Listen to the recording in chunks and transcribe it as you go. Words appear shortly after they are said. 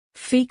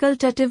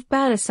Facultative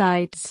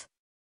parasites.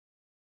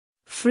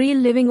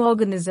 Free-living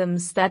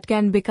organisms that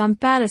can become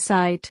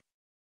parasite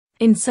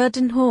in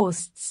certain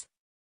hosts.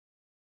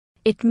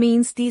 It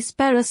means these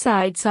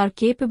parasites are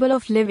capable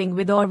of living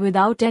with or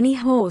without any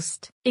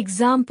host.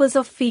 Examples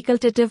of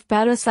facultative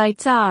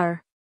parasites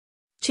are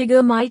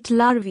chiggermite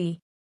larvae,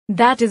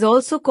 that is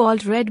also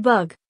called red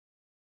bug,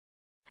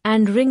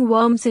 and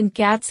ringworms in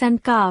cats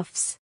and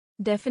calves.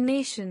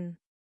 Definition.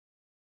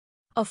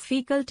 A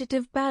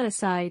facultative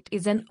parasite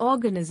is an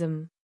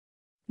organism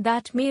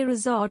that may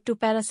resort to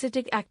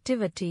parasitic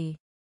activity,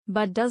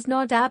 but does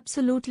not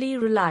absolutely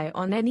rely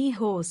on any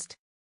host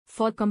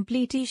for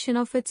completion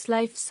of its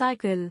life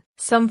cycle.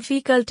 Some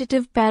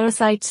facultative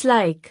parasites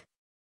like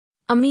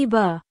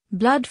amoeba,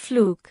 blood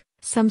fluke,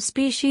 some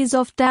species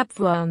of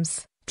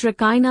tapeworms,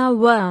 trichina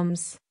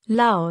worms,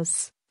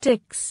 louse,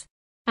 ticks,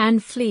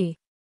 and flea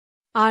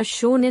are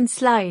shown in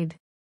slide.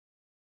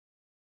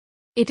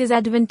 It is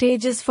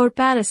advantageous for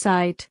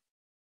parasite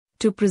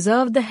to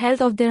preserve the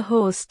health of their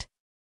host,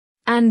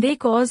 and they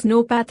cause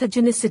no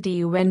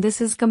pathogenicity when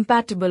this is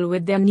compatible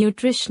with their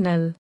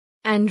nutritional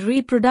and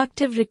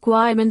reproductive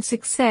requirements,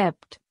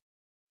 except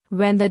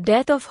when the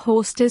death of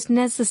host is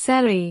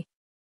necessary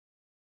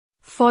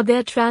for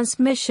their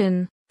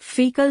transmission.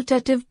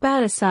 Facultative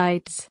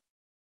parasites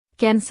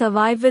can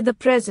survive with the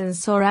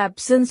presence or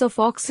absence of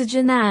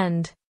oxygen,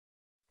 and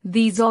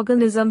these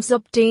organisms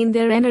obtain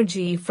their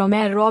energy from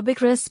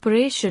aerobic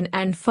respiration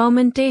and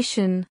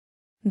fermentation.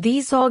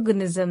 These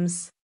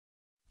organisms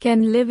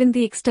can live in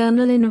the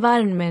external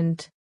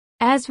environment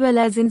as well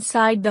as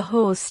inside the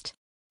host.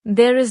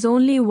 There is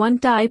only one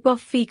type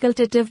of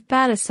facultative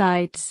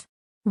parasites,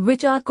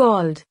 which are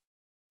called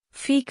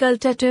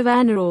facultative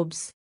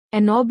anaerobes.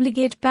 An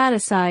obligate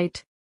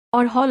parasite,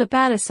 or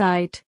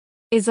holoparasite,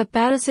 is a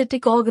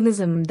parasitic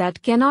organism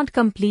that cannot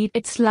complete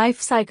its life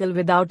cycle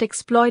without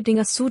exploiting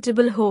a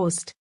suitable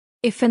host.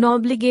 If an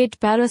obligate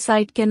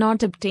parasite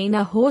cannot obtain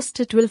a host,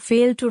 it will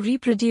fail to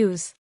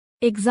reproduce.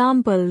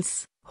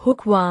 Examples: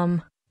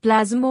 hookworm,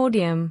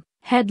 Plasmodium,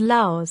 head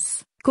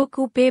louse,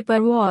 cuckoo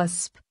paper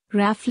wasp,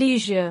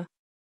 Rafflesia.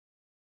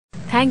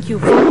 Thank you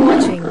for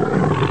watching.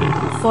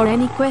 For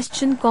any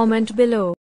question, comment below.